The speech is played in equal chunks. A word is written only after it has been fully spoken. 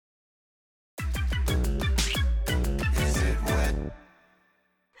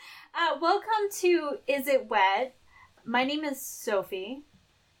Welcome to Is It Wet? My name is Sophie.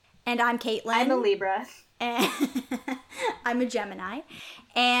 And I'm Caitlin. I'm a Libra. And I'm a Gemini.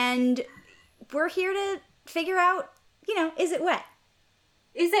 And we're here to figure out, is it wet?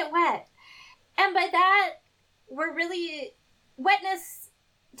 Is it wet? And by that, wetness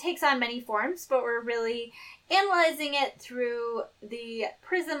takes on many forms, but we're really analyzing it through the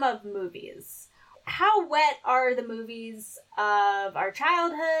prism of movies. How wet are the movies of our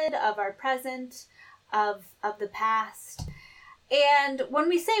childhood, of our present, of the past? And when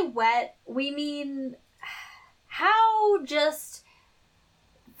we say wet, we mean how just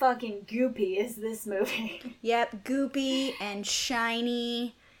fucking goopy is this movie? Yep, goopy and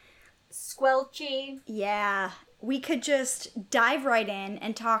shiny. Squelchy. Yeah. We could just dive right in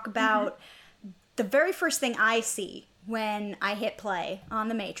and talk about the very first thing I see when I hit play on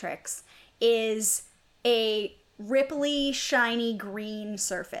The Matrix is a ripply, shiny green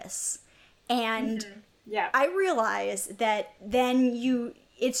surface. And I realize that then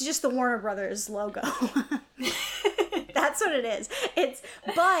it's just the Warner Brothers logo. That's what it is.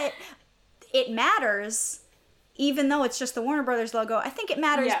 But it matters, even though it's just the Warner Brothers logo. I think it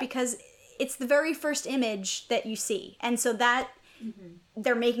matters because it's the very first image that you see. And so that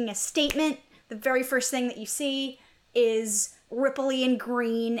they're making a statement. The very first thing that you see is ripply and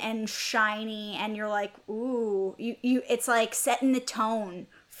green and shiny, and you're like, ooh, it's like setting the tone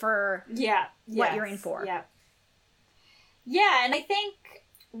for what you're in for. Yeah, and I think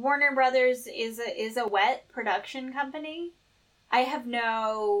Warner Brothers is a wet production company. I have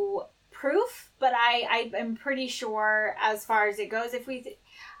no proof, but I am pretty sure as far as it goes,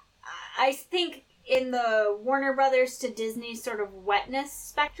 I think in the Warner Brothers to Disney sort of wetness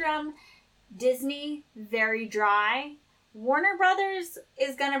spectrum, Disney, very dry. Warner Brothers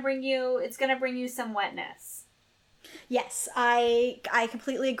is going to bring you some wetness. Yes, I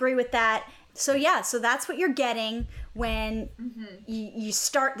completely agree with that. So so that's what you're getting when you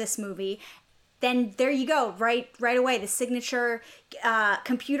start this movie. Then there you go, right away. The signature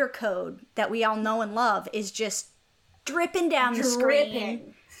computer code that we all know and love is just dripping down the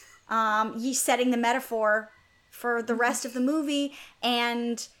screen. You setting the metaphor for the rest of the movie.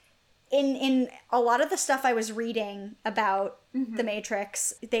 And in a lot of the stuff I was reading about The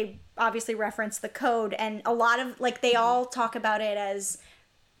Matrix, they obviously reference the code, and a lot of they all talk about it as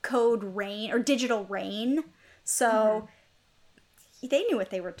code rain or digital rain. So they knew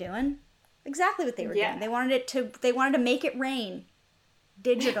what they were doing. Exactly what they were doing. They wanted to make it rain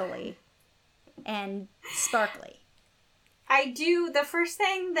digitally and sparkly. The first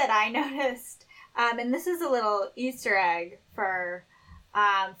thing that I noticed, and this is a little Easter egg for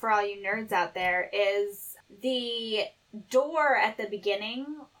all you nerds out there, is the door at the beginning.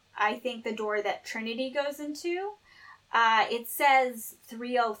 I think the door that Trinity goes into, it says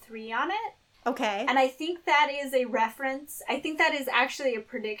 303 on it. Okay. And I think that is a reference. I think that is actually a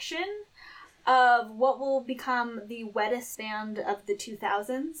prediction of what will become the wettest band of the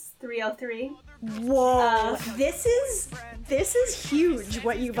 2000s, 303. Whoa, this is huge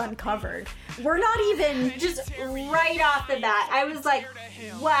what you've uncovered. We're not even... Just right off the bat, I was like,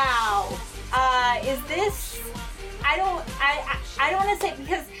 wow, is this... I don't want to say,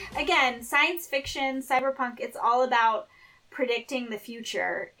 because again, science fiction, cyberpunk, it's all about predicting the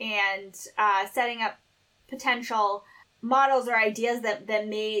future and setting up potential models or ideas that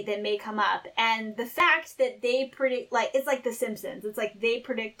may come up. And the fact that they predict, it's like The Simpsons. It's like they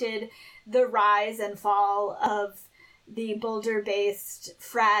predicted the rise and fall of the Boulder-based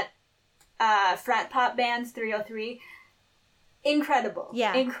frat pop band 303. Incredible.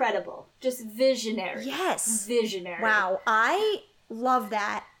 Yeah. Incredible. Just visionary. Yes. Visionary. Wow. I love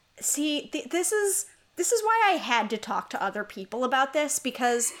that. See, this is why I had to talk to other people about this,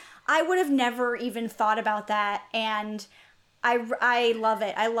 because I would have never even thought about that, and I love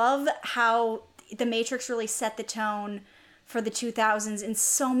it. I love how The Matrix really set the tone for the 2000s in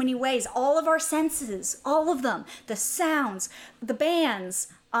so many ways. All of our senses, all of them, the sounds, the bands.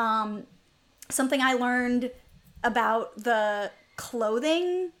 Something I learned about the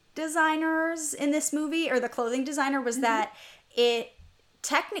clothing designers in this movie, or the clothing designer, was that it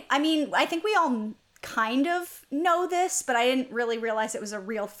I think we all kind of know this, but I didn't really realize it was a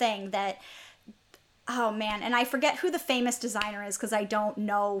real thing. That, oh man, and I forget who the famous designer is because I don't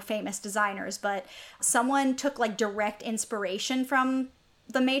know famous designers, but someone took direct inspiration from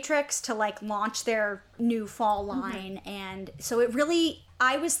The Matrix to launch their new fall line. And so it really,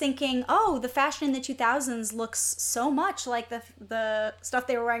 I was thinking, oh, the fashion in the 2000s looks so much like the stuff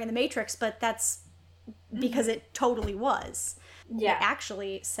they were wearing in The Matrix, but that's because it totally was. Yeah. It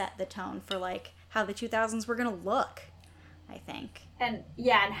actually set the tone for how the 2000s were gonna look. I think. And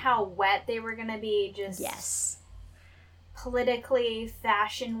yeah, and how wet they were gonna be, just Yes. politically,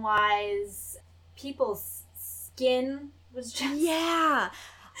 fashion-wise. People's skin was just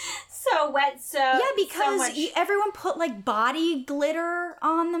so wet. So yeah, because so much... everyone put like body glitter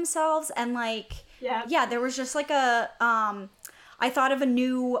on themselves, and like yeah, there was just like a I thought of a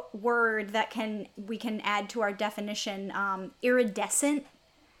new word that we can add to our definition. Iridescent.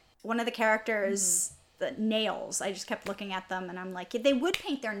 One of the characters, the nails. I just kept looking at them, and I'm like, they would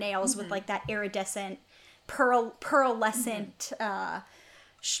paint their nails with like that iridescent, pearlescent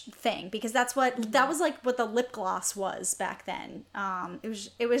thing, because that's what that was like what the lip gloss was back then. It was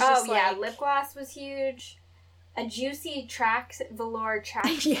just like, lip gloss was huge. A juicy velour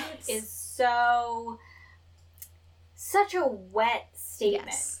tracksuit is such a wet statement.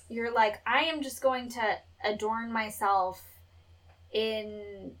 Yes. You're like, I am just going to adorn myself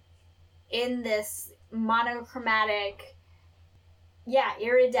in this monochromatic,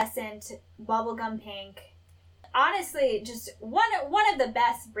 iridescent bubblegum pink. Honestly, just one of the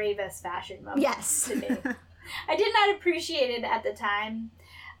best, bravest fashion moments to me. I did not appreciate it at the time,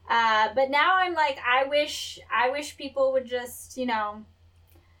 but now I'm like, I wish people would just,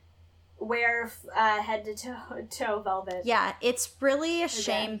 wear head to toe velvet. Yeah, it's really a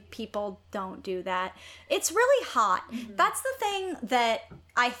shame people don't do that. It's really hot. That's the thing that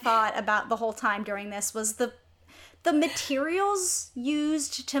I thought about the whole time during this, was the materials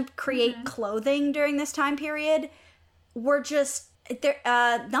used to create clothing during this time period were just, they're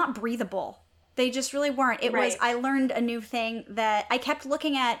not breathable. They just really weren't. It was, I learned a new thing that I kept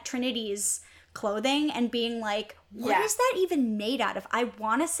looking at Trinity's clothing and being like, what is that even made out of? I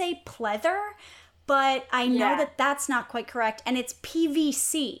want to say pleather, but I know that that's not quite correct, and it's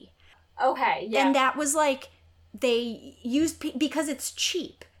PVC. Okay, yeah. And that was like, they used, because it's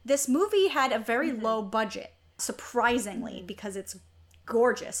cheap. This movie had a very low budget, surprisingly, because it's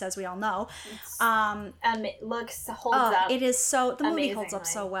gorgeous, as we all know. It holds up. It is so, the movie holds up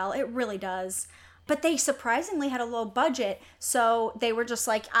so well. It really does. But they surprisingly had a low budget, so they were just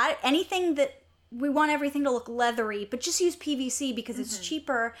like, anything that, we want everything to look leathery, but just use PVC because it's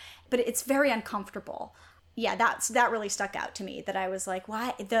cheaper, but it's very uncomfortable. Yeah, that really stuck out to me, that I was like,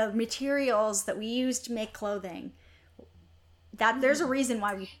 why? The materials that we use to make clothing, there's a reason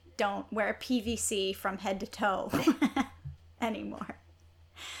why we don't wear PVC from head to toe anymore.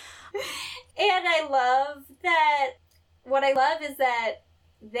 And I love that, what I love is that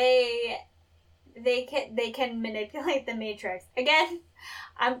they can manipulate the Matrix. Again,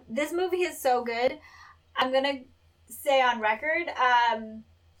 this movie is so good. I'm gonna say on record,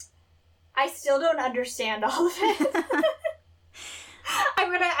 I still don't understand all of it.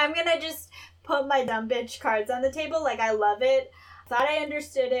 I'm gonna just put my dumb bitch cards on the table. Like, I love it. Thought I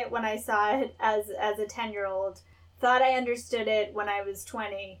understood it when I saw it as a 10-year-old. Thought I understood it when I was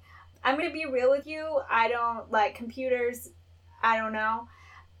 20. I'm gonna be real with you. I don't like computers. I don't know.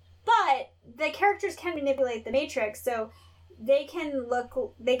 But the characters can manipulate the Matrix, so they can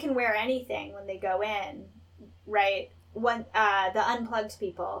wear anything when they go in, right? When the unplugged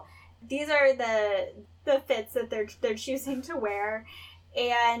people, these are the fits that they're choosing to wear,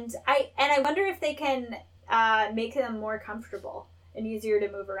 and I wonder if they can make them more comfortable and easier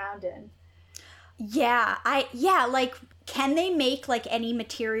to move around in. Like, can they make like any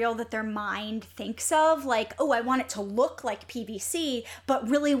material that their mind thinks of? Like, oh, I want it to look like PVC, but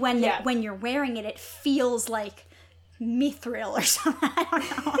really when you're wearing it, it feels like mithril or something. I don't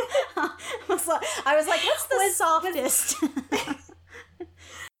know. I was like, what's the softest?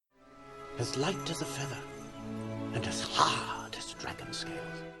 As light as a feather and as hard as dragon scales.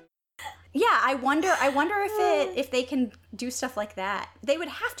 Yeah, I wonder if they can do stuff like that. They would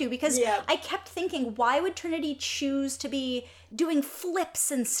have to, because I kept thinking, why would Trinity choose to be doing flips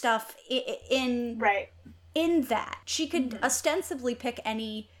and stuff in that? She could ostensibly pick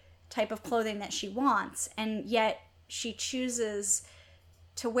any type of clothing that she wants, and yet she chooses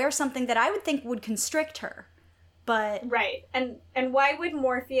to wear something that I would think would constrict her. But and why would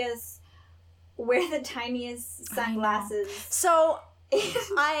Morpheus wear the tiniest sunglasses? So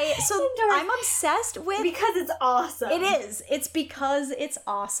I'm obsessed with, because it's awesome. It is. It's because it's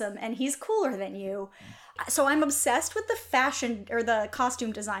awesome, and he's cooler than you. So I'm obsessed with the fashion or the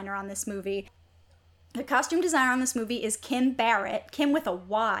costume designer on this movie. The costume designer on this movie is Kim Barrett. Kim with a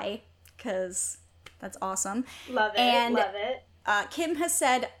Y, because that's awesome. Love it. And love it. Kim has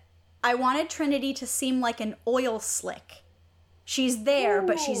said, I wanted Trinity to seem like an oil slick. She's there,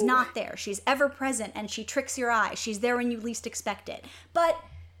 but she's not there. She's ever present, and she tricks your eye. She's there when you least expect it. But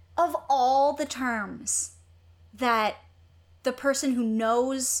of all the terms that the person who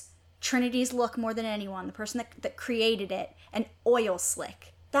knows Trinity's look more than anyone, the person that created it, an oil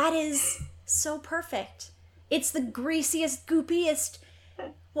slick. That is so perfect. It's the greasiest, goopiest.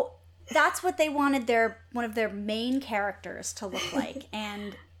 Well, that's what they wanted one of their main characters to look like,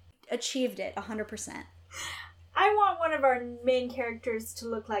 and achieved it 100%. I want one of our main characters to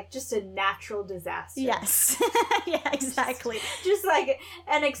look like just a natural disaster. Yes. Yeah, exactly. Just like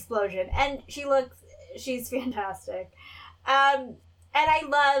an explosion. And she's fantastic. And I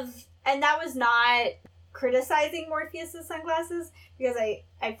love, and that was not criticizing Morpheus' sunglasses, because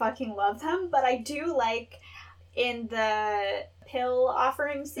I fucking love them, but I do like in the pill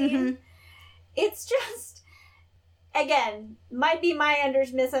offering scene, it's just, again, might be my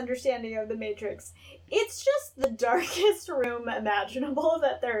misunderstanding of the Matrix. It's just the darkest room imaginable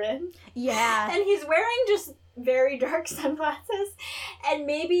that they're in. Yeah. And he's wearing just very dark sunglasses. And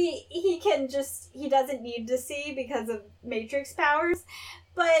maybe he doesn't need to see because of Matrix powers.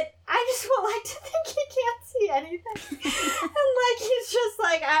 But I just would like to think he can't see anything. And he's just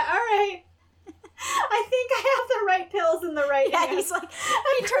like, all right. I think I have the right pills in the right hand. He's like,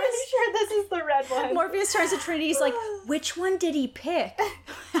 I'm pretty sure this is the red one. Morpheus turns to Trinity. He's like, which one did he pick?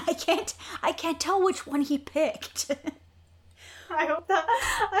 I can't tell which one he picked. I hope that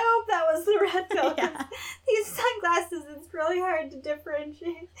was the red pill. Yeah. These sunglasses, it's really hard to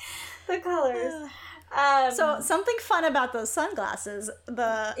differentiate the colors. So something fun about those sunglasses.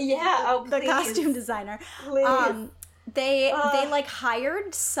 The costume designer. Please. They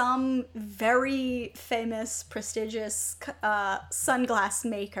hired some very famous, prestigious sunglass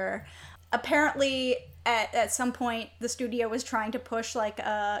maker. Apparently, at some point, the studio was trying to push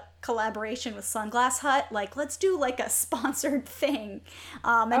a collaboration with Sunglass Hut. Let's do a sponsored thing,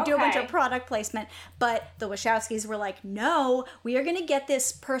 and do a bunch of product placement. But the Wachowskis were like, no, we are gonna get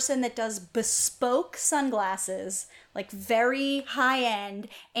this person that does bespoke sunglasses, very high end,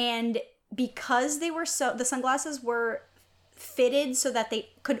 and because the sunglasses were fitted so that they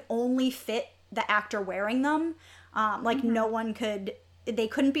could only fit the actor wearing them, no one they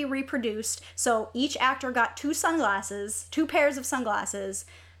couldn't be reproduced. So each actor got two pairs of sunglasses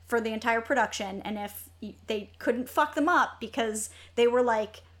for the entire production, and if they couldn't fuck them up because they were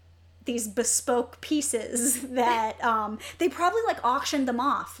these bespoke pieces that they probably auctioned them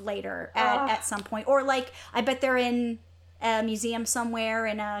off later at some point, or I bet they're in a museum somewhere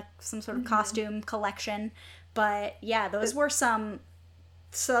in some sort of costume collection. But yeah, those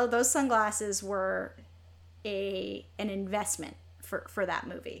sunglasses were an investment for that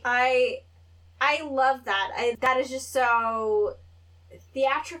movie. I love that. That is just so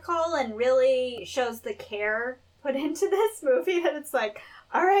theatrical and really shows the care put into this movie, that it's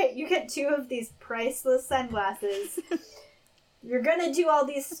all right, you get two of these priceless sunglasses. You're gonna do all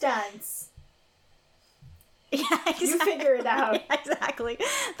these stunts. Yeah, exactly. You figure it out. Yeah, exactly.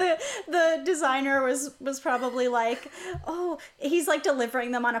 The designer was probably he's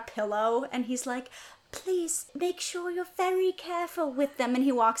delivering them on a pillow, and he's like, please make sure you're very careful with them. And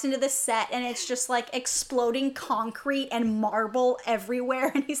he walks into the set, and it's just exploding concrete and marble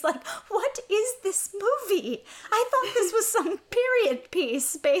everywhere. And he's like, what is this movie? I thought this was some period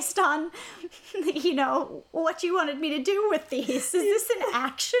piece based on, what you wanted me to do with these. Is this an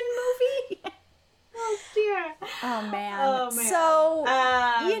action movie? Oh, dear. Oh, man. So,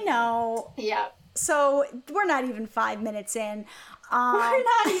 Yeah. So, we're not even 5 minutes in. We're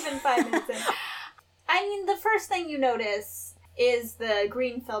not even 5 minutes in. I mean, the first thing you notice is the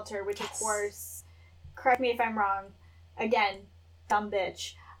green filter, which, of course, correct me if I'm wrong, again, dumb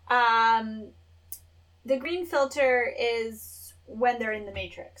bitch. The green filter is when they're in the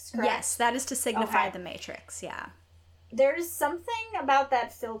Matrix, correct? Yes, that is to signify the Matrix, yeah. There's something about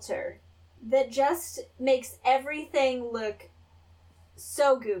that filter that just makes everything look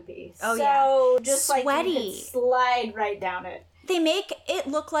so goopy. Oh, so just sweaty. You could slide right down it. They make it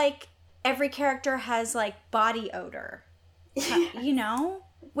look like every character has body odor,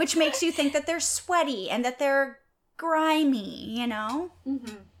 which makes you think that they're sweaty and that they're grimy,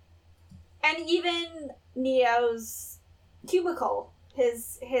 Mm-hmm. And even Neo's cubicle,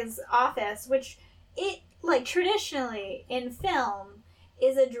 his office, which traditionally in film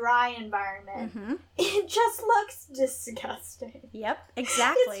is a dry environment. Mm-hmm. It just looks disgusting. Yep,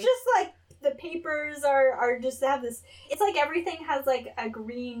 exactly. It's just the papers are just have this. It's everything has a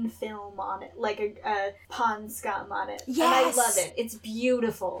green film on it, a pond scum on it. Yes. And I love it. It's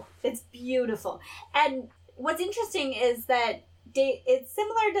beautiful. It's beautiful. And what's interesting is that it's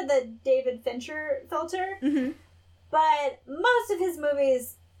similar to the David Fincher filter, mm-hmm. but most of his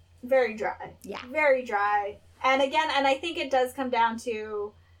movies very dry. Yeah, very dry. And again, I think it does come down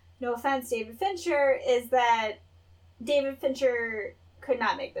to, no offense, David Fincher, is that David Fincher could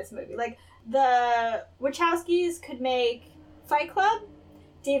not make this movie. Like, the Wachowskis could make Fight Club.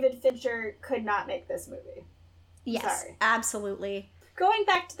 David Fincher could not make this movie. Yes, Sorry. absolutely. Going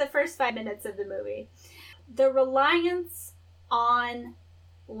back to the first 5 minutes of the movie, the reliance on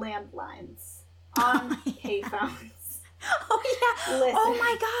landlines, on payphones. Oh yeah. Listen. Oh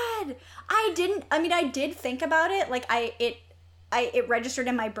my god. I did think about it. Like it registered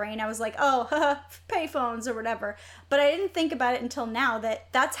in my brain. I was like, oh, payphones or whatever. But I didn't think about it until now that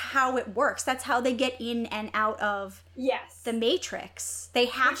that's how it works. That's how they get in and out of Yes. the Matrix. They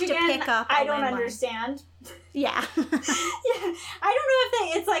have Which, to again, pick up. I a don't landline. understand. Yeah. Yeah, I don't know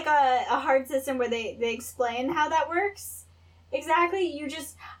if it's like a hard system where they explain how that works exactly. You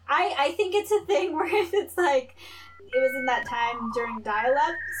just, I think it's a thing where if it's like, it was in that time during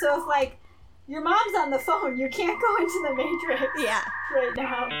dial-up, so if like, your mom's on the phone, you can't go into the Matrix Yeah. right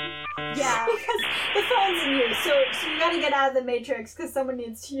now. Yeah. Because the phone's in use, so you gotta get out of the Matrix because someone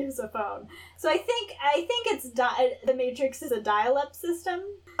needs to use a phone. So I think it's the Matrix is a dial-up system.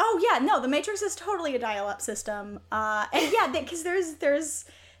 Oh yeah, no, the Matrix is totally a dial-up system. And yeah, because there's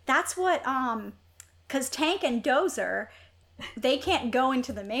that's what because Tank and Dozer, they can't go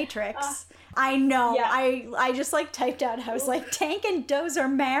into the Matrix. I know. Yeah. I just like typed out. I was like, Tank and Dozer,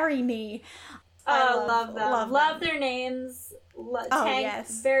 marry me. I Love them. Love their names. Tank,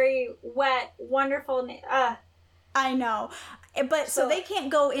 yes. very wet, wonderful name. I know. But so So- they can't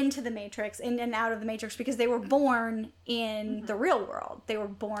go into the Matrix, in and out of the Matrix, because they were born in the real world. They were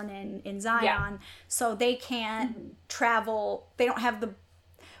born in Zion. Yeah. So they can't travel. They don't have the...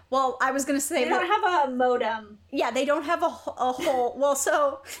 Well, I was going to say... They don't have a modem. Yeah, they don't have a whole... Well,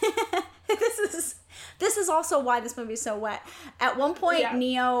 so... This is also why this movie is so wet. At one point, Yeah.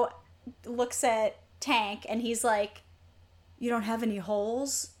 Neo looks at Tank, and he's like, "You don't have any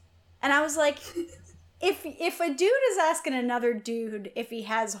holes?" And I was like... If a dude is asking another dude if he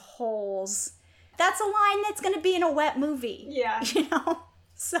has holes, that's a line that's going to be in a wet movie. Yeah. You know?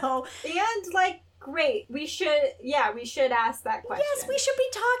 So, And, like, great. We should ask that question. yes, we should be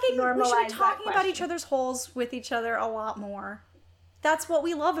talking Normalize that about each question. other's holes with each other a lot more. That's what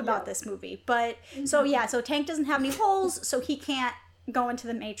we love about Yeah. this movie. But so yeah, so Tank doesn't have any holes, so he can't go into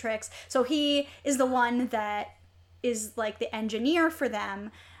the Matrix. So he is the one that is like the engineer for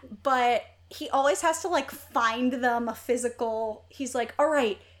them, but he always has to like find them a physical. He's like, all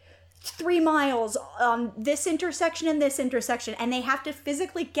right, 3 miles on this intersection and this intersection, and they have to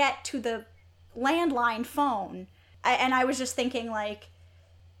physically get to the landline phone. And I was just thinking like,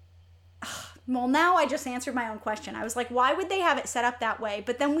 well, now I just answered my own question. I was like, why would they have it set up that way?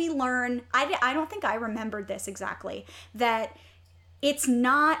 But then we learn, I don't think I remembered this exactly, that it's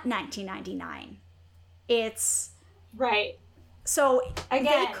not 1999. It's... Right. So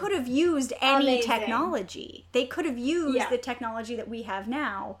Again, they could have used any amazing. technology. They could have used Yeah. the technology that we have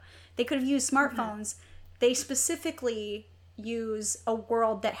now. They could have used smartphones. They specifically use a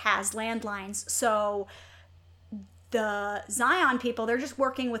world that has landlines. So the Zion people, they're just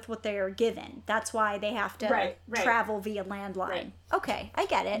working with what they are given. That's why they have to Right. travel via landline. Right. Okay, I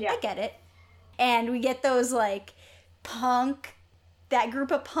get it. Yeah. I get it. And we get those like that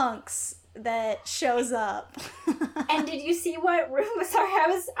group of punks that shows up. And did you see what room? Sorry,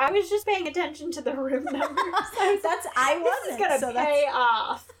 I was just paying attention to the room numbers. I This is wasn't. gonna so pay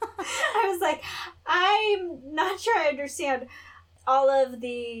off. I was like, I'm not sure I understand all of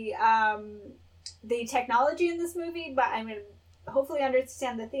the technology in this movie, but I'm gonna hopefully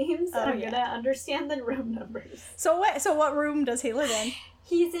understand the themes, and Oh, I'm yeah. gonna understand the room numbers. So what room does he live in?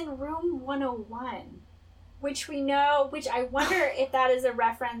 He's in room 101, which I wonder if that is a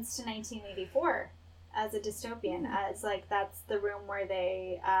reference to 1984 as a dystopian, as like that's the room where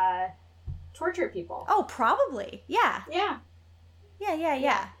they torture people. Oh, probably. Yeah. Yeah.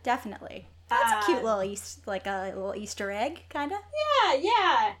 Yeah. Definitely. That's a cute Uh, little Easter egg, kind of,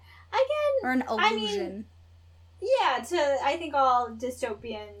 Yeah. Again, or an I mean, illusion. I think all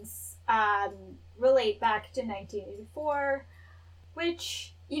dystopians relate back to 1984,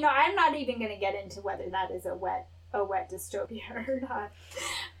 which, I'm not even going to get into whether that is a wet dystopia or not.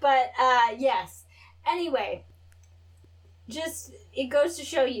 But, yes. Anyway, just, it goes to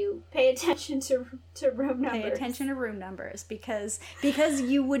show you, pay attention to room numbers. Pay attention to room numbers because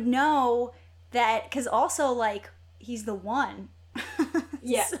you would know that, because also like he's the one.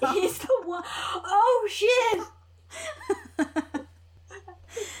 Yeah, So- he's the one. Oh, shit!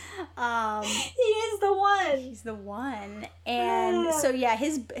 He is the one. He's the one. And so yeah,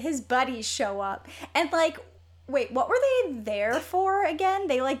 his buddies show up. And like, wait, what were they there for again?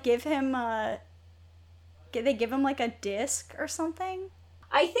 They like give him like a disc or something?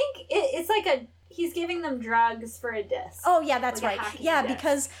 I think it's like he's giving them drugs for a disc. Oh, yeah, that's Like a right. hacking Yeah, disc.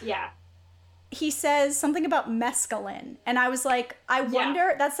 because Yeah. he says something about mescaline. And I was like, I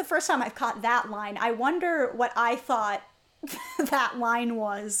wonder, that's the first time I've caught that line. I wonder what I thought that line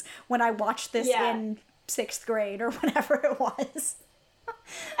was when I watched this in 6th grade or whatever it was.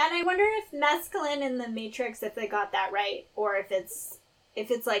 And I wonder if mescaline in the Matrix, if they got that right, or if it's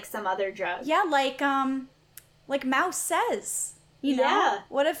like some other drug. Yeah, like Mouse says. You know? Yeah.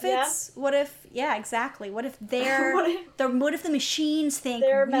 What if exactly. What if they're what if the machines think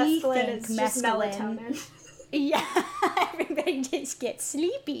Their we mescaline think is just mescaline? melatonin. Yeah, everybody just gets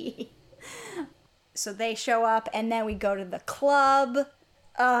sleepy. So they show up, and then we go to the club.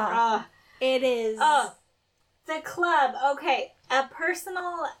 It is. The club. Okay, a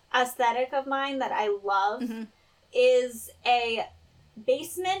personal aesthetic of mine that I love is a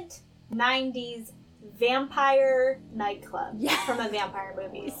basement 90s vampire nightclub from a vampire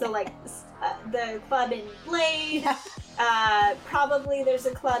movie. So like the club in Blade. Probably there's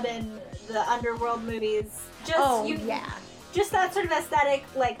a club in the Underworld movies. Just that sort of aesthetic,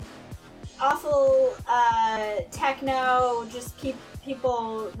 like awful techno, just keep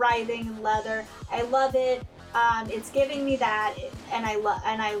people writhing in leather. I love it. It's giving me that, and I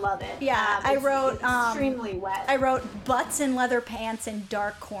love it. Yeah, I wrote it's extremely wet. I wrote butts in leather pants in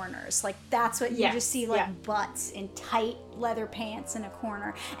dark corners. Like that's what you just see, like butts in tight leather pants in a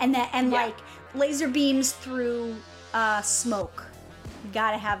corner, and like laser beams through smoke. You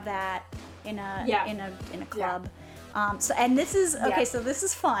gotta have that in a club. So this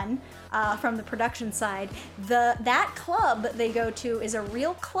is fun from the production side. That club they go to is a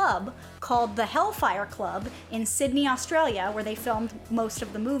real club called the Hellfire Club in Sydney, Australia, where they filmed most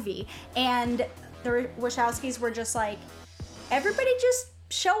of the movie. And the Wachowskis were just like, everybody just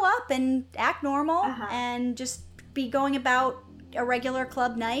show up and act normal and just be going about a regular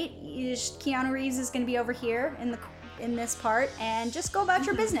club night. Keanu Reeves is going to be over here in this part, and just go about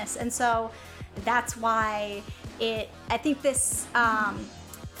your business. And so that's why I think this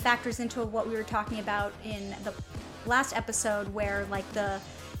factors into what we were talking about in the last episode, where like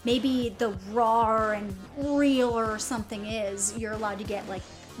maybe the raw and realer something is, you're allowed to get like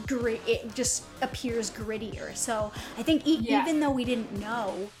grit. It just appears grittier. So I think even though we didn't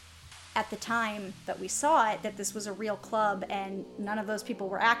know at the time that we saw it that this was a real club and none of those people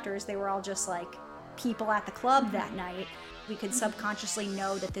were actors, they were all just like people at the club that night, we could subconsciously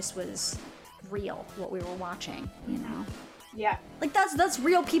know that this was real, what we were watching, you know? Yeah. Like that's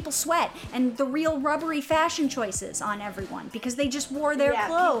real people sweat and the real rubbery fashion choices on everyone because they just wore their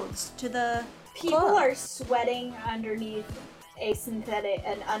clothes to the people club. are sweating underneath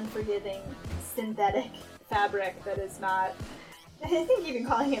an unforgiving synthetic fabric that is not. I think even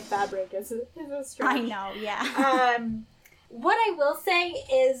calling it fabric is a stretch. I know, yeah. What I will say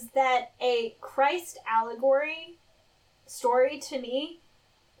is that a Christ allegory story, to me,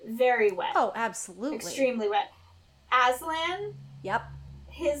 very wet. Oh, absolutely. Extremely wet. Aslan. Yep.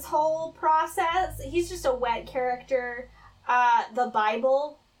 His whole process, he's just a wet character. The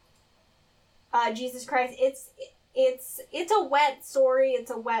Bible, Jesus Christ, it's a wet story.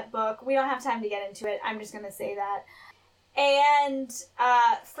 It's a wet book. We don't have time to get into it. I'm just gonna say that. And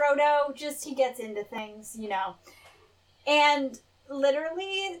Frodo, he gets into things, you know. And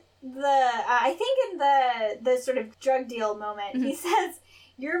literally, I think in the sort of drug deal moment, he says,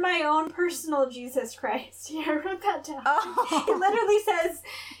 "You're my own personal Jesus Christ." Yeah, I wrote that down. Oh. He literally says,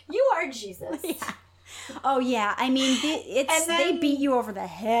 "You are Jesus." Yeah. Oh yeah, I mean, they beat you over the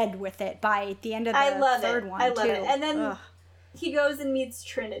head with it by the end of the third one. I love too. it. And then he goes and meets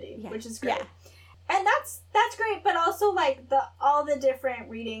Trinity, which is great. Yeah. And that's great, but also like all the different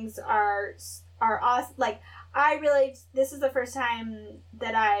readings are awesome. Like this is the first time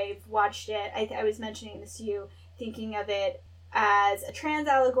that I've watched it. I was mentioning this to you, thinking of it as a trans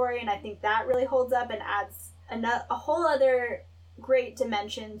allegory, and I think that really holds up and adds a whole other great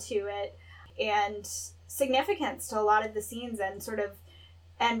dimension to it and significance to a lot of the scenes,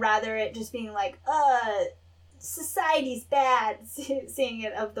 and rather it just being like, society's bad, seeing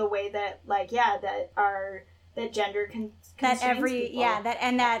it of the way that that gender can that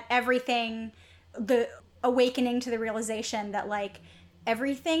everything, the awakening to the realization that like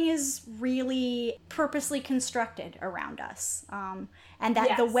everything is really purposely constructed around us, and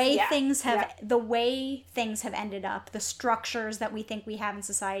that the way things have ended up, the structures that we think we have in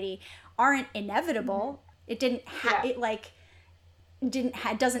society aren't inevitable. It didn't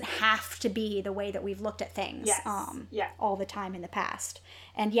it doesn't have to be the way that we've looked at things all the time in the past.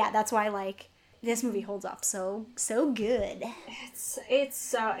 And that's why like this movie holds up so good. It's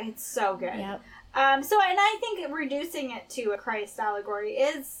so good. Yep. So, and I think reducing it to a Christ allegory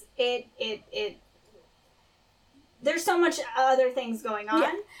is it. There's so much other things going on,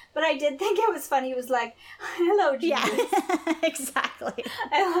 Yeah. but I did think it was funny. He was like, "Hello, Jesus." Yeah, exactly.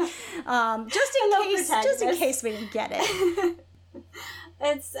 Just in case we didn't get it.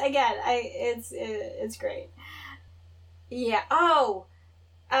 It's again, it's great. Yeah. Oh,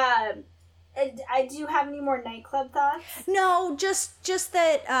 do you have any more nightclub thoughts? No, just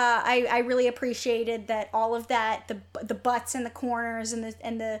that I really appreciated that all of that, the butts in the corners and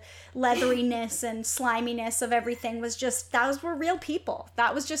the leatheriness and sliminess of everything was just, those were real people.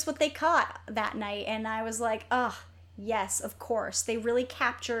 That was just what they caught that night, and I was like, oh yes, of course. They really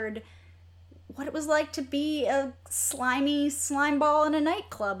captured what it was like to be a slimy slime ball in a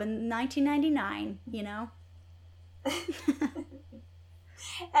nightclub in 1999, you know?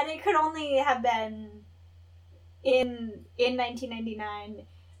 And it could only have been in 1999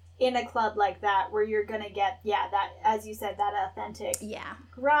 in a club like that, where you're gonna get that, as you said, that authentic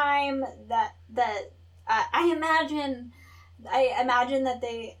grime. I imagine that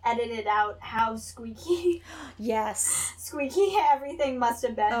they edited out how squeaky squeaky everything must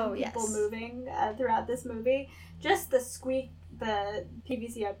have been. People moving throughout this movie, just the squeak, the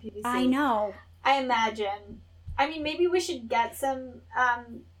PVC on PVC. I know. I imagine. I mean, maybe we should get some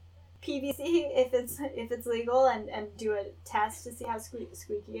PVC if it's legal and do a test to see how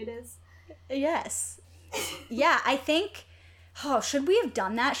squeaky it is. Yes. Yeah, I think... should we have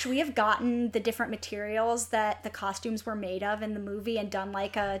done that? Should we have gotten the different materials that the costumes were made of in the movie and done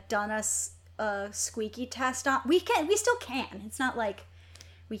a squeaky test on? We still can. It's not like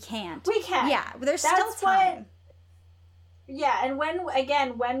we can't. We can. Yeah, there's still time. Yeah, and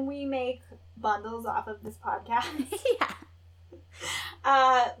when we make bundles off of this podcast,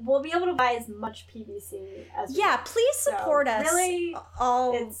 we'll be able to buy as much PVC as we want. Please support us. Really,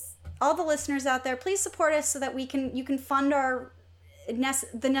 all the listeners out there, please support us so that you can fund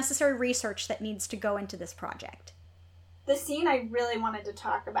the necessary research that needs to go into this project. The scene I really wanted to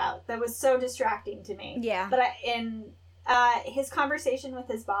talk about that was so distracting to me. Yeah. But in his conversation with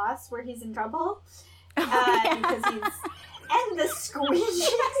his boss, where he's in trouble, because he's. And the squeegee.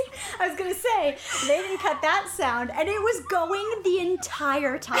 I was going to say, they didn't cut that sound, and it was going the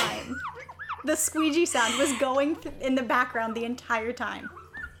entire time. The squeegee sound was going in the background the entire time.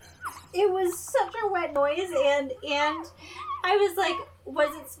 It was such a wet noise, and I was like,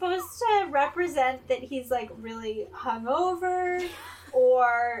 was it supposed to represent that he's, like, really hungover?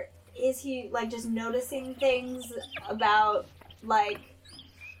 Or is he, like, just noticing things about, like,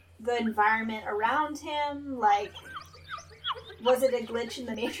 the environment around him? Like... Was it a glitch in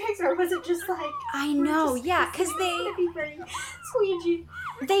the Matrix, or was it just like... I know, yeah, because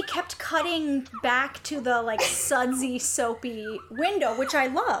they kept cutting back to the, like, sudsy, soapy window, which I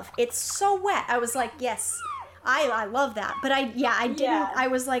love. It's so wet. I was like, yes, I love that. But I didn't... Yeah. I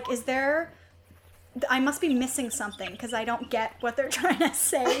was like, I must be missing something, because I don't get what they're trying to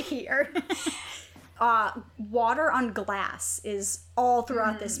say here. Water on glass is all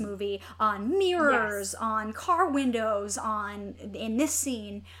throughout this movie, on mirrors, on car windows, in this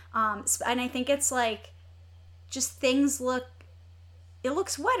scene, and I think it's like, just things it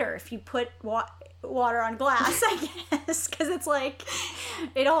looks wetter if you put water on glass, I guess, because it's like,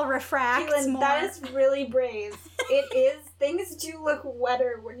 it all refracts Caitlin, more. That is really brave. It is, things do look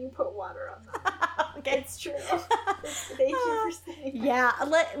wetter when you put water on them. Okay. It's true. Thank you for saying that. Yeah,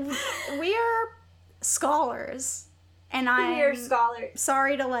 we are scholars, and we're scholars.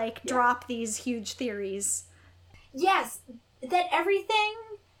 Sorry to drop these huge theories. Yes, that everything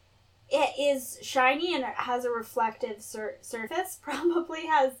is shiny and it has a reflective surface, probably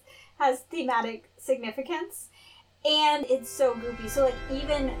has thematic significance, and it's so goopy. So like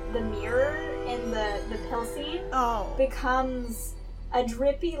even the mirror in the pill scene becomes a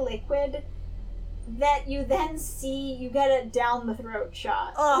drippy liquid that you then see. You get a down the throat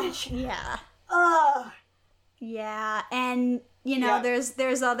shot. Yeah. Ugh. Yeah, and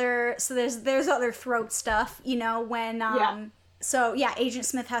there's other throat stuff, when Agent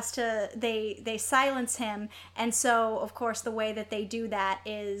Smith has to they silence him, and so of course the way that they do that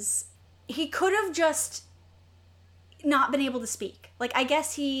is he could have just not been able to speak. Like, I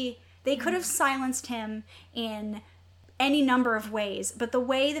guess they could have silenced him in any number of ways, but the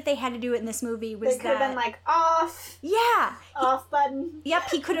way that they had to do it in this movie was could have been like off. Yeah. Off button. Yep,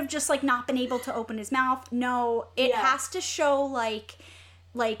 he could have just not been able to open his mouth. No, it has to show like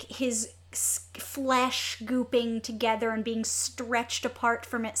his flesh gooping together and being stretched apart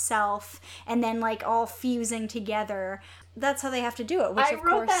from itself, and then all fusing together. that's how they have to do it. Which I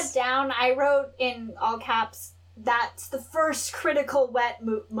wrote that down. I wrote in all caps, that's the first critical wet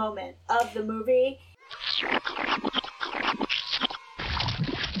moment of the movie.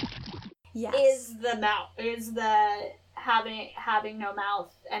 Yes. Is the having no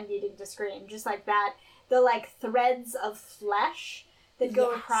mouth and needing to scream, just like that. The like threads of flesh that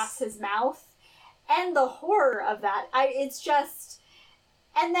go across his mouth, and the horror of that. It's just,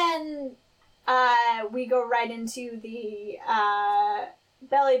 and then we go right into the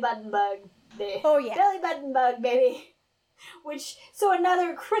belly button bug. Oh yeah, belly button bug, baby. So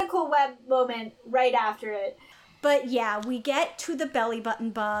another critical web moment right after it. But yeah, we get to the belly button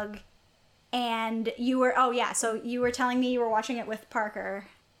bug, and so you were telling me you were watching it with Parker.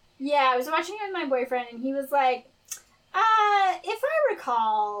 Yeah, I was watching it with my boyfriend, and he was like, if I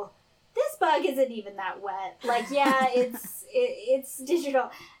recall, this bug isn't even that wet. Like, yeah, it's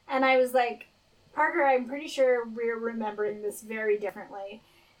digital. And I was like, Parker, I'm pretty sure we're remembering this very differently.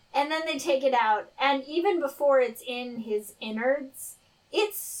 And then they take it out, and even before it's in his innards,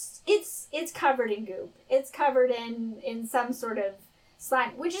 it's covered in goop. It's covered in some sort of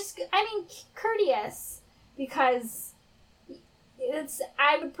slime, which is, I mean, courteous, because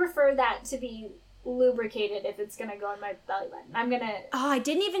I would prefer that to be lubricated if it's gonna go in my belly button. I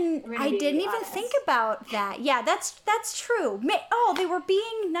didn't even think about that. Yeah, that's true. They were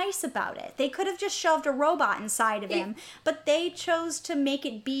being nice about it. They could have just shoved a robot inside of him, but they chose to make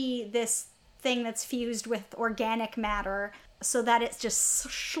it be this thing that's fused with organic matter so that it just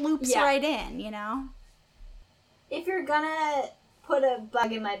sloops right in, you know? If you're gonna put a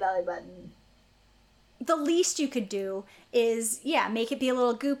bug in my belly button, the least you could do is make it be a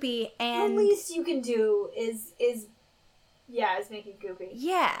little goopy, and the least you can do is make it goopy.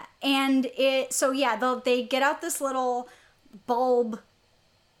 Yeah, and they get out this little bulb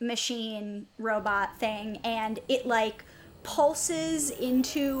machine robot thing, and it like pulses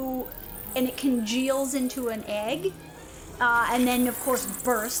into, and it congeals into an egg, and then of course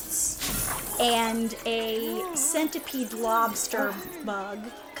bursts, and a centipede lobster bug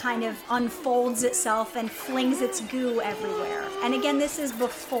kind of unfolds itself and flings its goo everywhere. And again, this is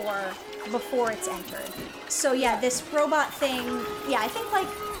before it's entered. So yeah, this robot thing, I think like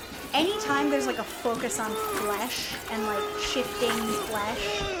anytime there's like a focus on flesh and like shifting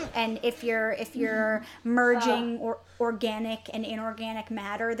flesh, and if you're merging organic and inorganic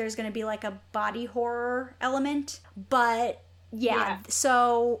matter, there's going to be like a body horror element. But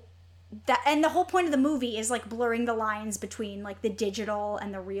so that, and the whole point of the movie is like blurring the lines between like the digital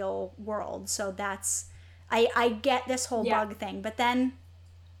and the real world. So that's, I get this whole bug thing. But then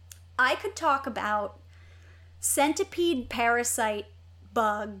I could talk about centipede parasite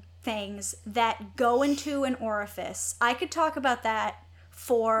bug things that go into an orifice. I could talk about that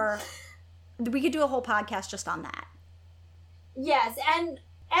we could do a whole podcast just on that. Yes, and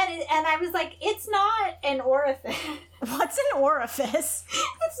I was like, it's not an orifice. What's an orifice?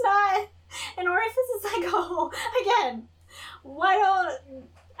 It's not. An orifice is like a hole. Again,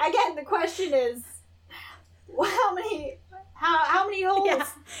 the question is, how many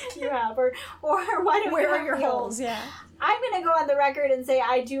holes do you have? Or why don't Where you are have your holes? holes? Yeah. I'm going to go on the record and say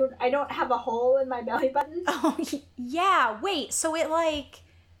I don't have a hole in my belly button. Oh, yeah. Wait, so it like,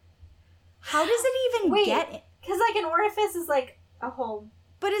 how does it even get it? Because like an orifice is like a hole.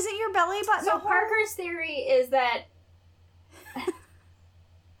 But is it your belly button? So Parker's theory is that you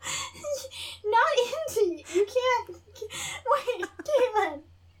can't, wait, Caitlin,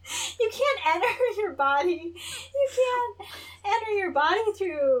 you can't enter your body. You can't enter your body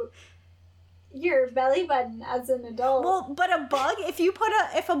through your belly button as an adult. Well, but a bug,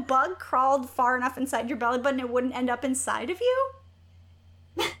 if a bug crawled far enough inside your belly button, it wouldn't end up inside of you?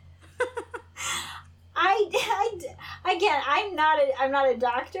 I'm not a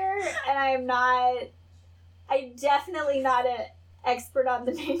doctor, and I'm definitely not an expert on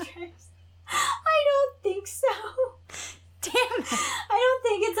the Matrix. I don't think so. Damn it. I don't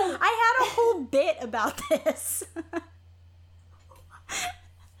think it's a... I had a whole bit about this.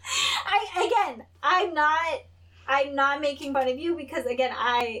 I'm not making fun of you, because again,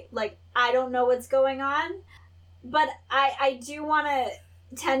 I don't know what's going on, but I do want to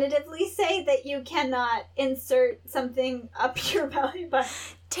tentatively say that you cannot insert something up your belly button.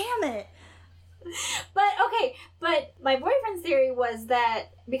 Damn it. But my boyfriend's theory was that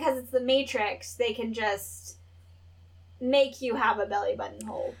because it's the Matrix, they can just make you have a belly button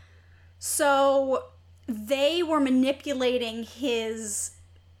hole. So they were manipulating his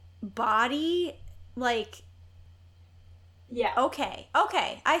body, like... Yeah. Okay.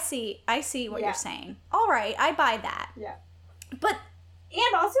 I see what you're saying. All right, I buy that. Yeah. But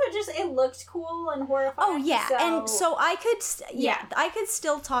And also, it looked cool and horrifying. Oh yeah, so... and so I could, Yeah. I could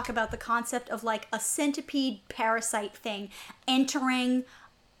still talk about the concept of like a centipede parasite thing entering.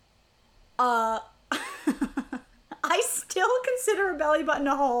 I still consider a belly button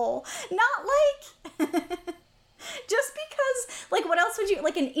a hole, not like just because. Like, what else would you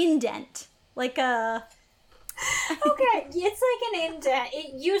like? An indent, like a. Okay, it's like an indent.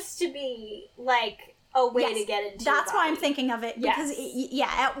 It used to be like a way Yes, to get into. That's your why I'm body. thinking of it because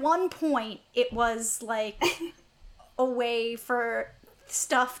at one point it was like a way for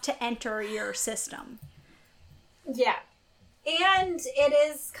stuff to enter your system. Yeah, and it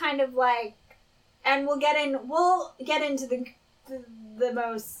is kind of like, and we'll get into the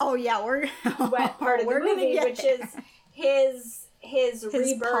most Oh yeah, we're wet part of the we're gonna movie, get which is his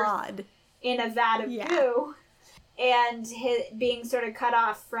rebirth pod. in a vat of goo, and his being sort of cut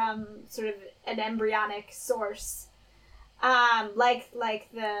off from sort of an embryonic source, like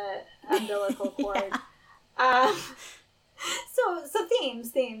the umbilical cord. So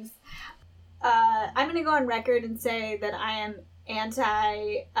themes. I'm gonna go on record and say that I am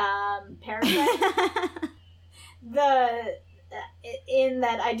anti parasite. In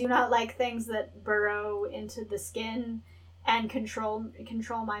that I do not like things that burrow into the skin and control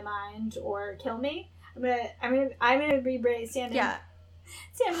my mind or kill me. I'm gonna be brave, standing Hot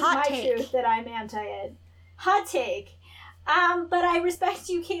my take. truth that I'm anti it. Hot take. But I respect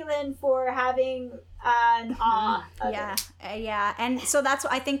you, Caitlin, for having an awe of it. Yeah, and so that's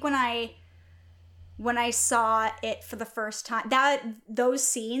what I think when I saw it for the first time, those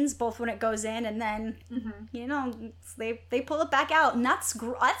scenes, both when it goes in and then they pull it back out, and that's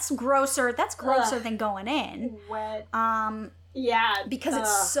grosser. That's grosser than going in. Wet. Yeah, because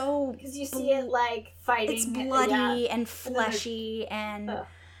it's so because you see it like fighting. It's bloody and fleshy, and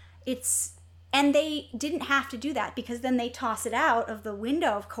and they didn't have to do that because then they toss it out of the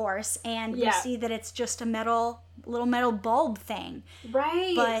window, of course, and we see that it's just a little metal bulb thing.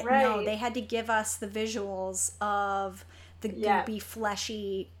 Right. But no, they had to give us the visuals of the goopy,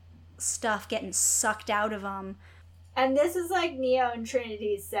 fleshy stuff getting sucked out of them. And this is like Neo and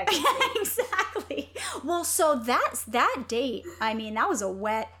Trinity's second date. Exactly. Well, so that date, I mean, that was a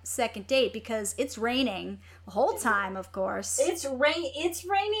wet second date because it's raining the whole time, of course. It's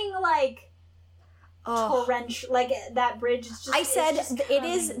raining like torrential, like that bridge is just. I said it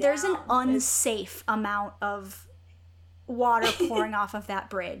is. There's an down. unsafe amount of water pouring off of that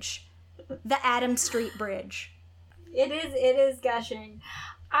bridge, the Adam Street Bridge. It is gushing.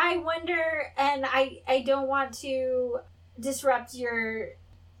 I wonder, and I don't want to disrupt your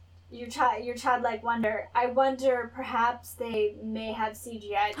childlike wonder. I wonder perhaps they may have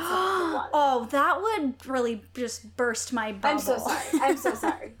CGI'd some of the water. Oh, that would really just burst my bubble. I'm so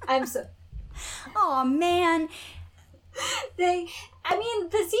sorry. Oh man. The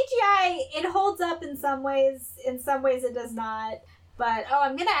CGI, it holds up in some ways it does not. But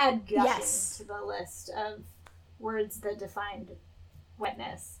I'm gonna add gushing to the list of words that defined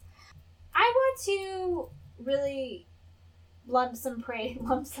wetness. I want to really lump some praise. I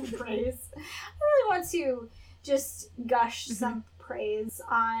really want to just gush some praise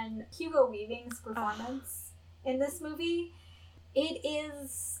on Hugo Weaving's performance in this movie. It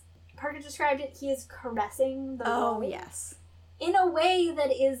is, Parker described it, he is caressing the role. Oh, yes. In a way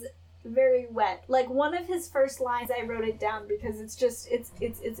that is very wet. Like, one of his first lines, I wrote it down because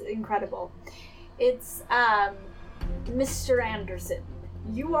it's incredible. It's, Mr. Anderson,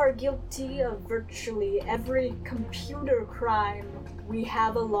 you are guilty of virtually every computer crime we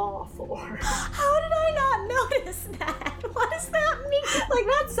have a law for. How did I not notice that? What does that mean? Like,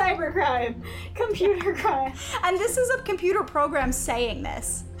 that's cybercrime. Computer crime. And this is a computer program saying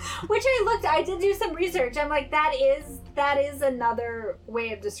this. Which I did do some research. I'm like, that is another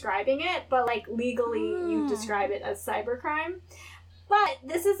way of describing it, but like legally you describe it as cybercrime. But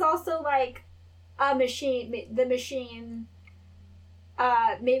this is also like a machine, the machine,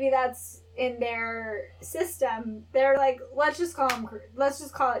 maybe that's in their system. They're like, let's just call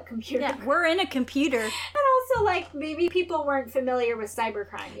it computer. Yeah, we're in a computer. And also, like, maybe people weren't familiar with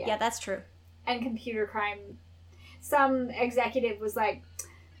cybercrime yet. Yeah, that's true. And computer crime. Some executive was like,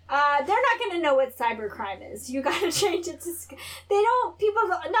 they're not going to know what cybercrime is. You got to change it to...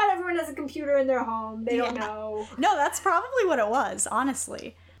 Not everyone has a computer in their home. They don't know. No, that's probably what it was,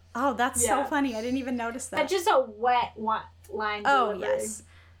 honestly. Oh, that's so funny. I didn't even notice that. Just a wet line delivery. Oh, yes.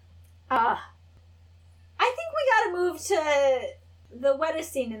 I think we gotta move to the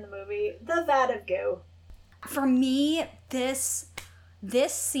wettest scene in the movie, the vat of goo. For me, this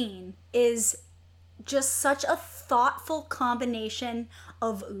scene is just such a thoughtful combination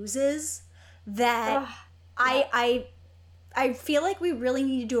of oozes that I I feel like we really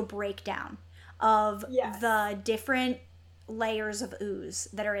need to do a breakdown of Yes. the different layers of ooze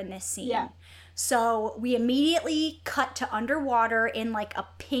that are in this scene. Yeah. So we immediately cut to underwater in like a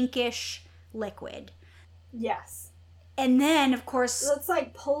pinkish liquid. Yes. And then, of course, So it's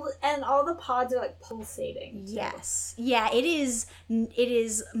like and all the pods are like pulsating. too. yes. Yeah, it is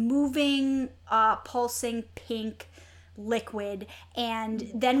moving, pulsing pink liquid.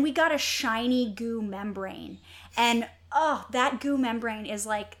 And then we got a shiny goo membrane. And oh, that goo membrane is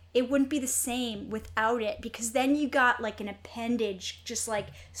like, it wouldn't be the same without it, because then you got like an appendage just like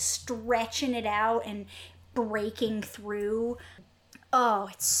stretching it out and breaking through. Oh,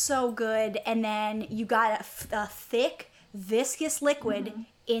 it's so good. And then you got a thick, viscous liquid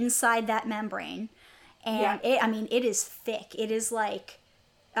inside that membrane. And it is thick. It is like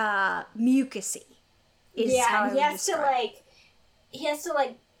mucusy. Yeah, and he has to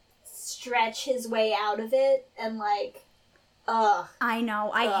like stretch his way out of it, and like, ugh. I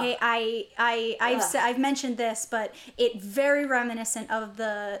know. I've mentioned this, but it very reminiscent of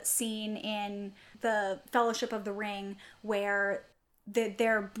the scene in the Fellowship of the Ring where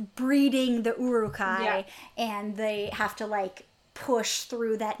they're breeding the Uruk-hai, and they have to like push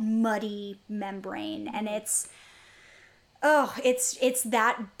through that muddy membrane, and it's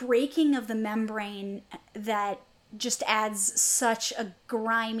that breaking of the membrane that just adds such a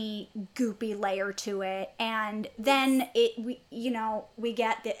grimy, goopy layer to it. And then we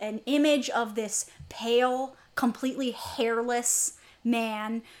get an image of this pale, completely hairless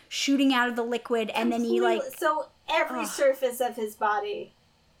man shooting out of the liquid, and then he like every surface of his body.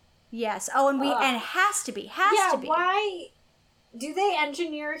 Yes. Oh, and and it has to be. Why do they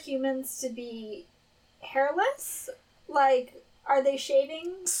engineer humans to be hairless? Like, are they shaving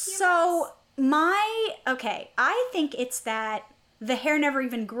humans? So I think it's that the hair never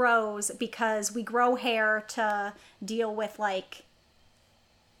even grows because we grow hair to deal with like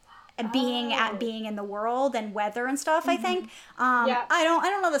being in the world and weather and stuff. I think. I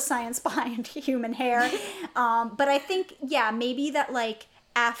don't know the science behind human hair, but I think maybe that like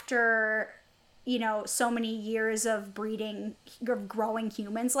after so many years of growing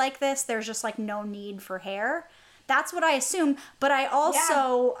humans like this, there's just like no need for hair. That's what I assume, but I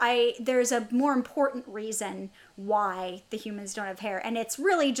also there's a more important reason why the humans don't have hair, and it's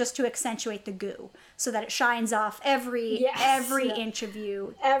really just to accentuate the goo so that it shines off every inch of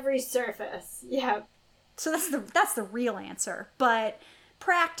you, every surface. Yeah. So that's the real answer, but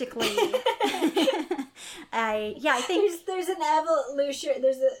practically, I think there's an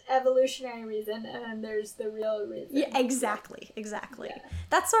evolutionary reason, and then there's the real reason. Yeah, exactly. Yeah.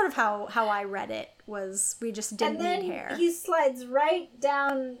 That's sort of how I read it. Was we just didn't need hair. And then he slides right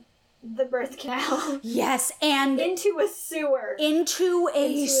down the birth canal. Yes, and into a sewer. Into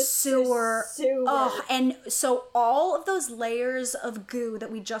a sewer. Oh, and so all of those layers of goo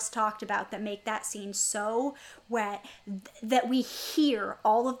that we just talked about that make that scene so wet, that we hear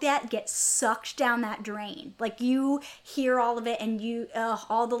all of that get sucked down that drain. Like you hear all of it, and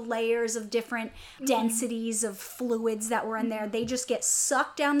all the layers of different densities of fluids that were in there, they just get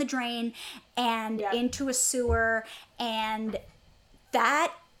sucked down the drain and into a sewer, and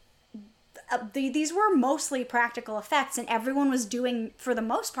that these were mostly practical effects, and everyone was doing, for the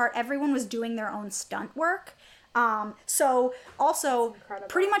most part, their own stunt work. So also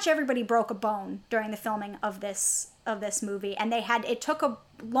pretty much everybody broke a bone during the filming of this movie, and it took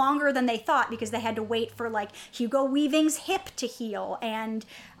longer than they thought because they had to wait for like Hugo Weaving's hip to heal, and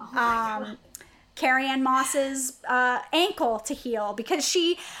Carrie-Anne Moss's ankle to heal, because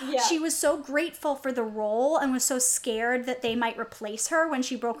she was so grateful for the role and was so scared that they might replace her when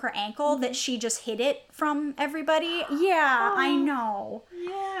she broke her ankle that she just hid it from everybody. Yeah, I know.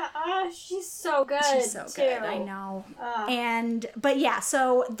 Yeah, she's so good. She's so good. I know.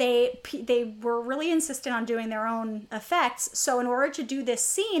 So they were really insistent on doing their own effects. So in order to do this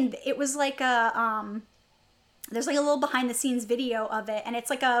scene, it was like there's like a little behind the scenes video of it, and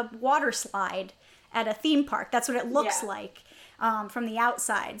it's like a water slide at a theme park. That's what it looks like from the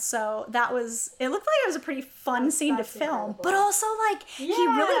outside. So it looked like it was a pretty fun scene to film. Incredible. But also like he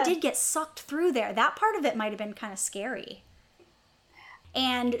really did get sucked through there. That part of it might have been kind of scary.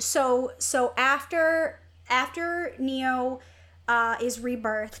 And so after Neo is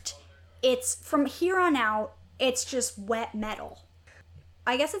rebirthed, it's from here on out, it's just wet metal.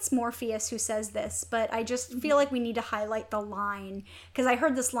 I guess it's Morpheus who says this, but I just feel like we need to highlight the line, because I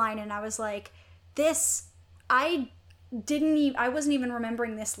heard this line and I was like, I I wasn't even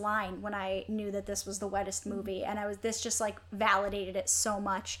remembering this line when I knew that this was the wettest movie, and this just like validated it so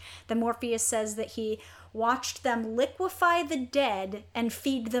much. The Morpheus says that he watched them liquefy the dead and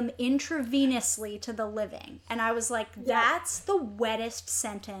feed them intravenously to the living. And I was like, that's the wettest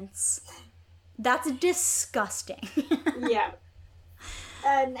sentence. That's disgusting. Yeah.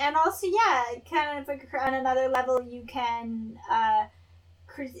 And also, yeah, kind of on another level, you can,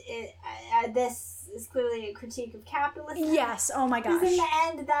 this is clearly a critique of capitalism. Yes, oh my gosh. Because in the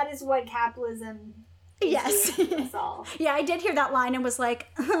end, that is what capitalism is doing to us all. Yeah, I did hear that line and was like,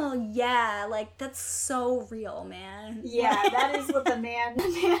 oh yeah, like, that's so real, man. Yeah, that is what the man,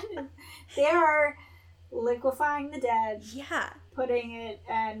 they are liquefying the dead. Yeah. Putting it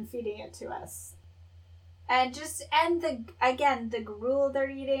and feeding it to us. And the gruel they're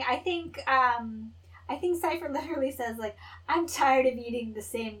eating. I think Cypher literally says, like, I'm tired of eating the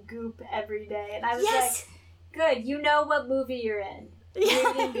same goop every day. And I was like, good, you know what movie you're in.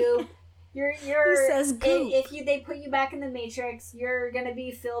 You're eating goop. You're He says goop. If they put you back in the Matrix, you're gonna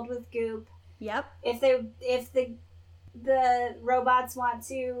be filled with goop. Yep. If the robots want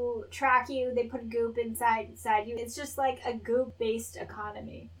to track you, they put goop inside you. It's just like a goop-based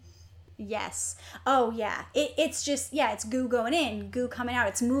economy. Yes. Oh, yeah. It's just, it's goo going in, goo coming out.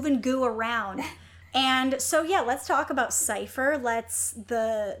 It's moving goo around. And so, yeah, let's talk about Cypher.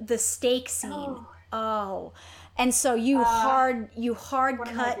 The steak scene. Oh. And so you hard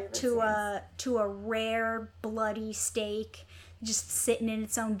cut to a rare bloody steak just sitting in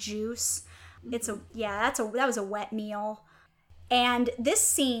its own juice. That was a wet meal. And this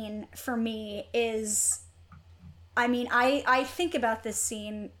scene for me is, I mean, I think about this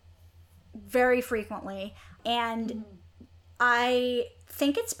scene very frequently, and I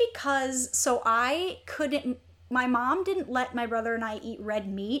think it's because my mom didn't let my brother and I eat red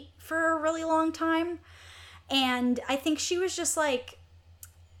meat for a really long time, and I think she was just like,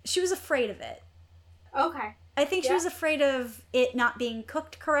 she was afraid of it. Okay. I think she was afraid of it not being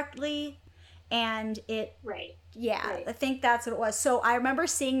cooked correctly, and it... Right. Yeah, right. I think that's what it was. So I remember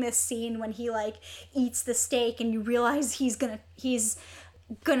seeing this scene when he, like, eats the steak, and you realize he's gonna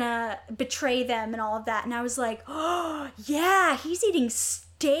betray them and all of that, and I was like, oh yeah, he's eating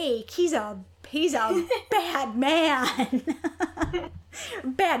steak. He's a bad man.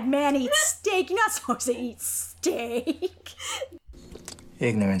 Bad man eats steak. You're not supposed to eat steak.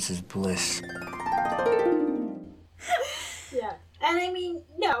 Ignorance is bliss. Yeah, and I mean,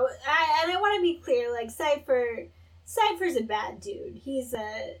 no, I want to be clear. Like, Cypher's a bad dude. He's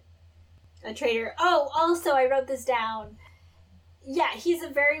a traitor. Oh, also, I wrote this down. Yeah, he's a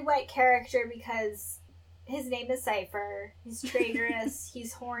very wet character because his name is Cypher. He's traitorous.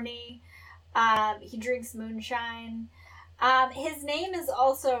 He's horny. He drinks moonshine. His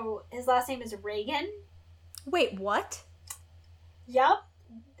last name is Reagan. Wait, what? Yup.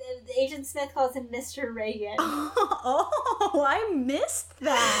 Agent Smith calls him Mr. Reagan. Oh, I missed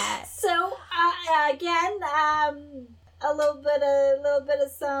that. So, again, a little bit of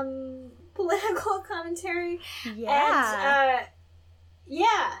some political commentary. Yeah. And,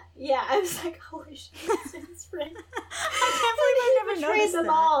 yeah. I was like, holy shit, it's Reagan. I can't believe I never noticed them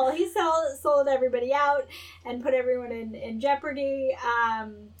that. all. He sold everybody out and put everyone in jeopardy.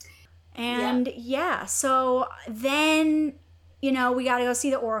 So then, we got to go see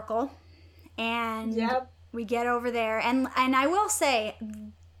the Oracle, and we get over there, and I will say,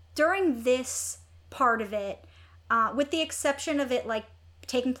 during this part of it, with the exception of it like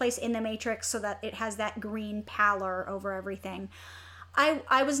taking place in the Matrix, so that it has that green pallor over everything,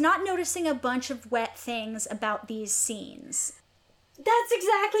 I was not noticing a bunch of wet things about these scenes. That's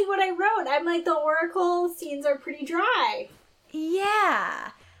exactly what I wrote. I'm like, the Oracle scenes are pretty dry.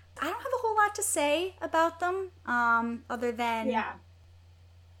 Yeah. I don't have a whole lot to say about them, other than,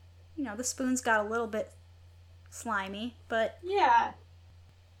 the spoons got a little bit slimy, but... Yeah.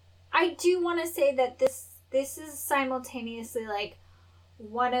 I do want to say that this is simultaneously, like,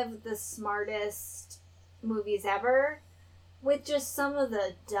 one of the smartest movies ever, with just some of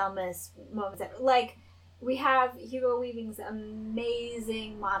the dumbest moments ever. Like, we have Hugo Weaving's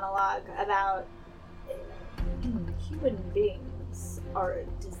amazing monologue about human beings are a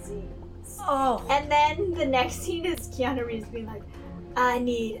disease. Oh. And then the next scene is Keanu Reeves being like, I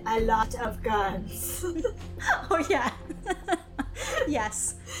need a lot of guns. Oh, yeah.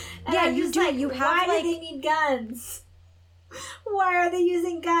 Yes. And yeah, I'm you just do. Like, You have, why like... do they need guns? Why are they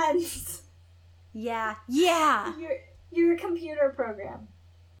using guns? Yeah. Yeah. You're a computer program.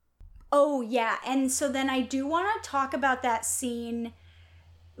 Oh, yeah. And so then I do want to talk about that scene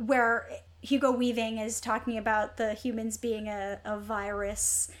where Hugo Weaving is talking about the humans being a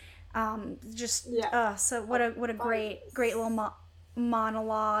virus, So what a great little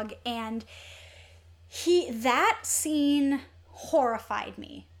monologue. And that scene horrified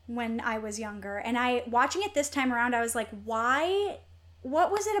me when I was younger, and watching it this time around, I was like,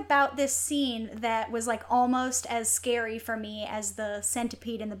 what was it about this scene that was like almost as scary for me as the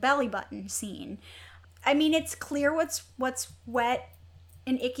centipede and the belly button scene? I mean, it's clear what's wet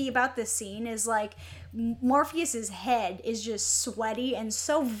and icky about this scene is like Morpheus's head is just sweaty and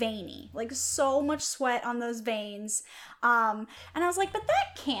so veiny, like so much sweat on those veins. And I was like, but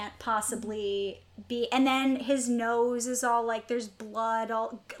that can't possibly be. And then his nose is all like, there's blood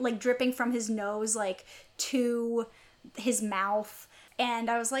all like dripping from his nose, like to his mouth. And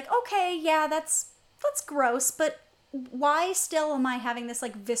I was like, okay, yeah, that's gross, but why still am I having this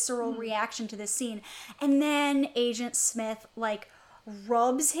like visceral reaction to this scene? And then Agent Smith like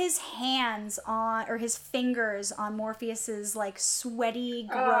rubs his hands on, or his fingers on Morpheus's like sweaty,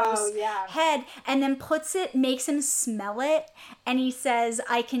 gross head, and then makes him smell it, and he says,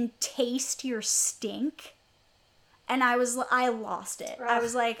 "I can taste your stink." And I lost it. I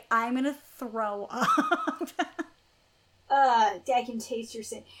was like, I'm gonna throw up. I can taste your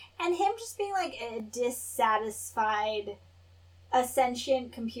sin. And him just being like a dissatisfied, a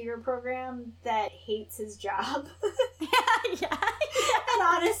sentient computer program that hates his job. Yeah. And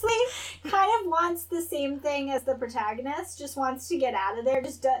honestly, kind of wants the same thing as the protagonist, just wants to get out of there.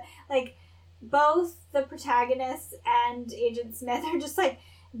 Like, both the protagonist and Agent Smith are just like,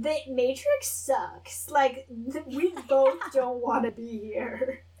 the Matrix sucks. Like, we both don't want to be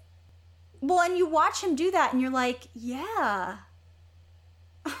here. Well, and you watch him do that, and you're like, yeah.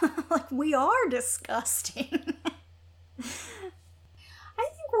 Like, we are disgusting. I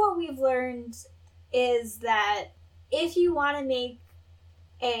think what we've learned is that if you want to make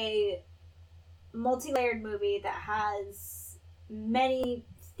a multi-layered movie that has many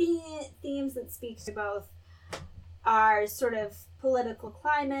themes that speak to both our sort of political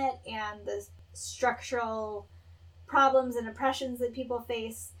climate and the structural problems and oppressions that people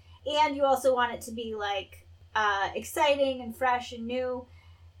face, and you also want it to be like exciting and fresh and new,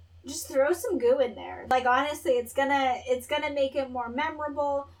 just throw some goo in there. Like, honestly, it's gonna make it more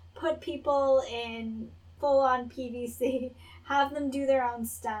memorable. Put people in full-on PVC, have them do their own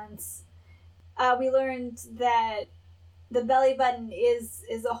stunts. We learned that the belly button is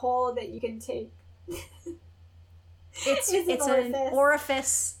a hole that you can take. It's an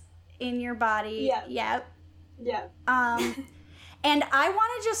orifice in your body. Yeah. And I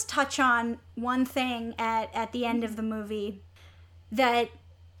want to just touch on one thing at the end of the movie, that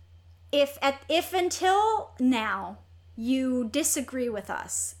if until now you disagree with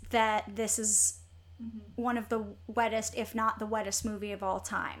us that this is one of the wettest, if not the wettest movie of all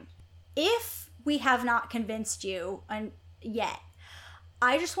time, if we have not convinced you yet,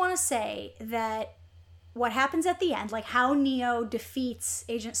 I just want to say that what happens at the end, like how Neo defeats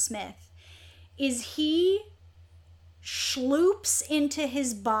Agent Smith, is he schloops into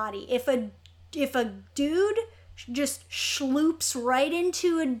his body. If a dude just schloops right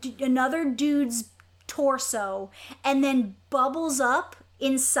into another dude's torso and then bubbles up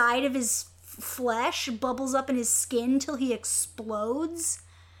inside of his flesh, bubbles up in his skin till he explodes,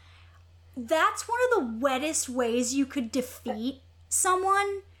 that's one of the wettest ways you could defeat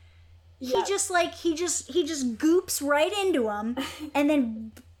someone. He just goops right into him and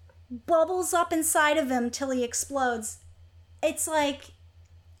then bubbles up inside of him till he explodes. It's like,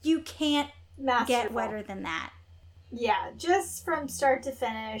 you can't get wetter than that. Yeah, just from start to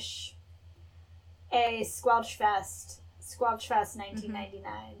finish, a Squelch Fest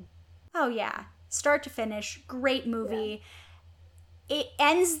 1999. Oh yeah, start to finish, great movie. Yeah. It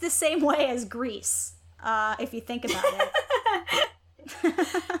ends the same way as Grease, if you think about it.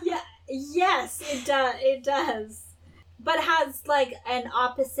 Yes, it does. But has like an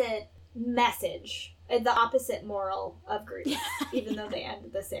opposite message, the opposite moral of Grease, even though they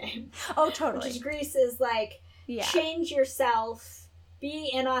end the same. Oh, totally. Which is, Grease is like, change yourself,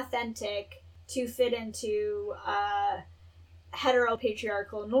 be inauthentic to fit into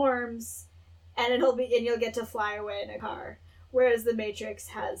heteropatriarchal norms, and you'll get to fly away in a car. Whereas The Matrix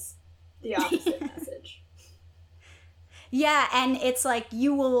has the opposite message. Yeah, and it's like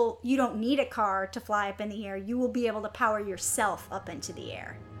you don't need a car to fly up in the air. You will be able to power yourself up into the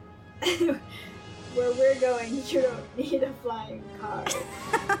air. Where we're going, you don't need a flying car.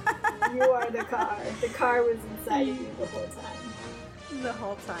 You are the car. The car was inside of you the whole time. The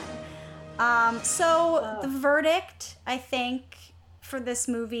whole time. So the verdict, I think, for this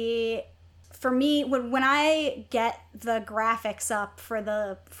movie, for me, when I get the graphics up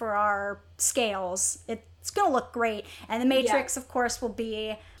for our scales, it's gonna look great. And The Matrix, of course, will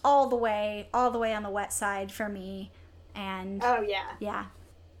be all the way on the wet side for me. And oh yeah, yeah.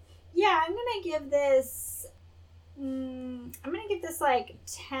 I'm gonna give this. I'm gonna give this like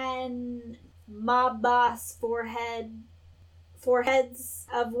 10 mob boss foreheads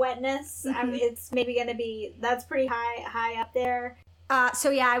of wetness. It's maybe gonna be, that's pretty high up there.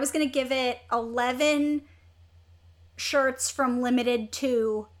 So yeah, I was gonna give it 11 shirts from Limited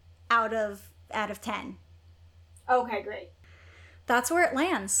 2 out of 10. Okay, great. That's where it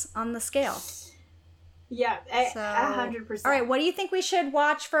lands on the scale. Yeah, 100%. All right, what do you think we should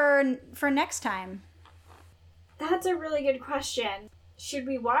watch for next time? That's a really good question. Should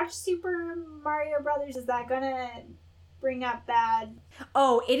we watch Super Mario Brothers? Is that gonna bring up bad?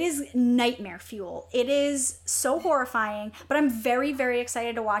 Oh, it is nightmare fuel. It is so horrifying, but I'm very, very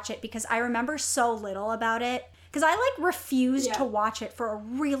excited to watch it because I remember so little about it. Because I like refused to watch it for a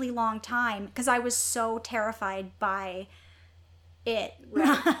really long time because I was so terrified by it.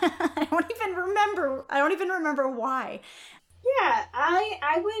 Right. I don't even remember why. Yeah,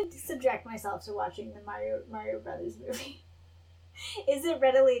 I would subject myself to watching the Mario Brothers movie. Is it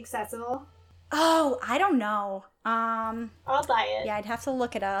readily accessible? Oh, I don't know. I'll buy it. Yeah, I'd have to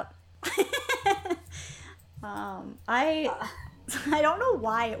look it up. I don't know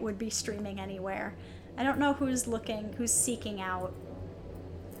why it would be streaming anywhere. I don't know who's seeking out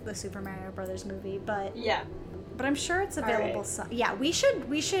the Super Mario Brothers movie, but I'm sure it's available. Right. Yeah, we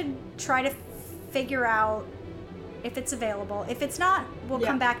should try to figure out if it's available. If it's not, we'll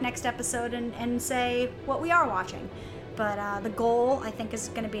come back next episode and say what we are watching. But the goal, I think, is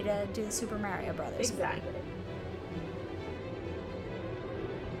going to be to do the Super Mario Brothers movie.